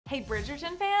Hey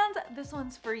Bridgerton fans, this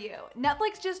one's for you.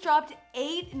 Netflix just dropped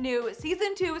 8 new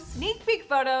season 2 sneak peek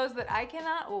photos that I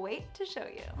cannot wait to show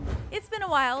you. It's been a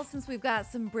while since we've got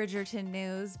some Bridgerton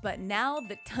news, but now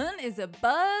the ton is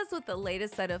abuzz with the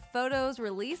latest set of photos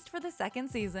released for the second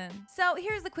season. So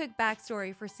here's the quick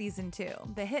backstory for season 2.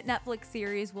 The hit Netflix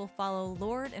series will follow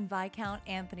Lord and Viscount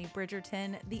Anthony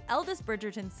Bridgerton, the eldest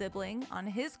Bridgerton sibling, on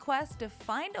his quest to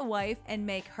find a wife and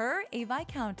make her a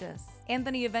viscountess.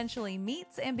 Anthony eventually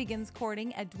meets and begins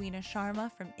courting Edwina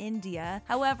Sharma from India.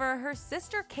 However, her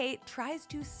sister Kate tries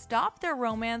to stop their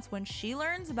romance when she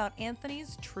learns about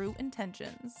Anthony's true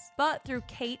intentions. But through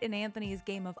Kate and Anthony's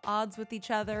game of odds with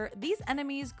each other, these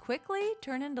enemies quickly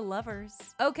turn into lovers.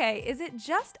 Okay, is it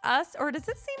just us, or does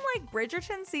it seem like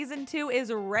Bridgerton season 2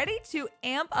 is ready to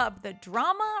amp up the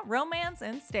drama, romance,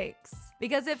 and stakes?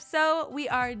 Because if so, we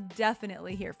are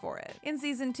definitely here for it. In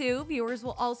season 2, viewers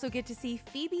will also get to see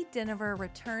Phoebe Dynevor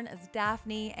return as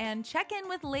Daphne and check in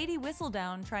with Lady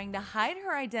Whistledown, trying to hide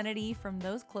her identity from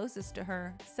those closest to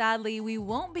her. Sadly, we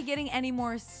won't be getting any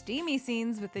more steamy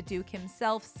scenes with the Duke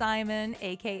himself, Simon,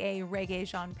 aka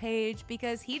regé-jean Page,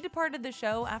 because he departed the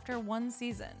show after 1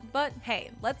 season. But hey,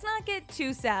 let's not get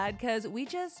too sad, because we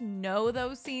just know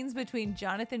those scenes between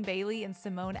Jonathan Bailey and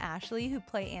Simone Ashley, who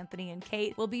play Anthony and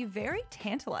Kate, will be very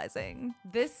tantalizing.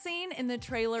 This scene in the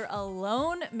trailer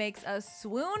alone makes us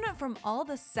swoon from all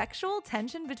the sexual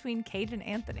tension between Kate and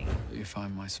Anthony. You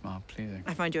find my smile pleasing?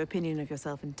 I find your opinion of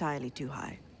yourself entirely too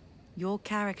high. Your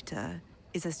character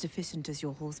is as deficient as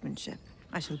your horsemanship.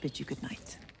 I shall bid you good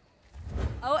night.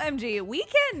 OMG, we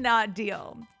cannot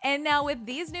deal. And now with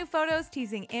these new photos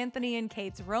teasing Anthony and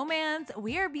Kate's romance,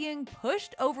 we are being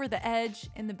pushed over the edge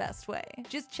in the best way.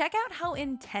 Just check out how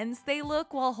intense they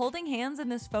look while holding hands in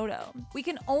this photo. We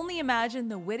can only imagine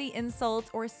the witty insults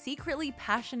or secretly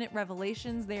passionate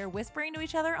revelations they are whispering to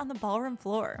each other on the ballroom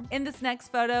floor. In this next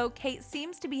photo, Kate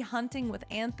seems to be hunting with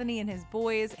Anthony and his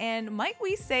boys, and might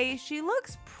we say she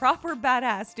looks proper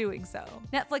badass doing so.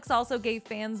 Netflix also gave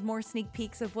fans more sneak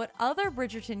peeks of what other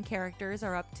Bridgerton characters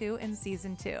are up to in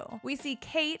season 2. We see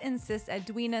Kate and sis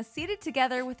Edwina seated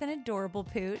together with an adorable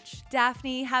pooch,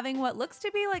 Daphne having what looks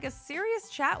to be like a serious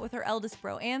chat with her eldest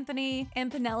bro Anthony,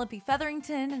 and Penelope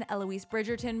Featherington and Eloise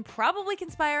Bridgerton probably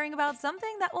conspiring about something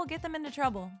that will get them into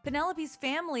trouble. Penelope's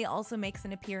family also makes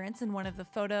an appearance in one of the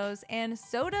photos, and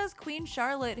so does Queen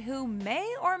Charlotte, who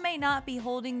may or may not be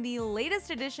holding the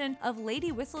latest edition of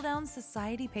Lady Whistledown's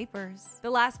Society Papers. The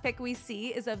last pic we see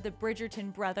is of the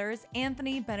Bridgerton brothers,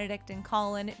 Anthony, Benedict, and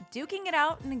Colin, duking it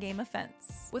out in a game of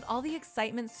fence. With all the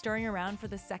excitement stirring around for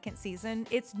the second season,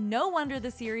 it's no wonder the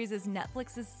series is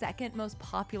Netflix's second most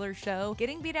popular show,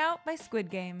 getting beat out by Squid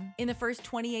Game. In the first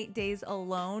 28 days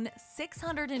alone,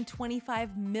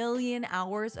 625 million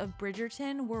hours of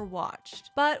Bridgerton were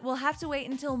watched. But we'll have to wait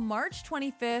until March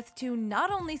 25th to not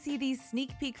only see these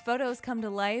sneak peek photos come to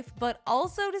life, but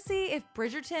also to see if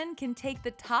Bridgerton can take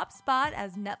the top spot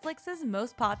as Netflix's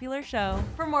most popular show.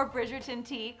 For more Bridgerton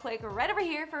tea, click right over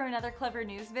here for another Clevver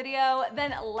news video.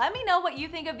 Then let me know what you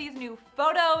think of these new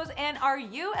photos, and are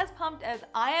you as pumped as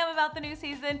I am about the new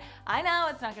season? I know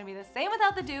it's not going to be the same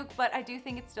without the Duke, but I do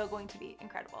think it's still going to be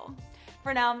incredible.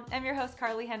 For now, I'm your host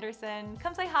Carly Henderson.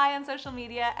 Come say hi on social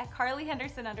media at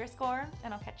 @CarlyHenderson_,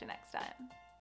 and I'll catch you next time.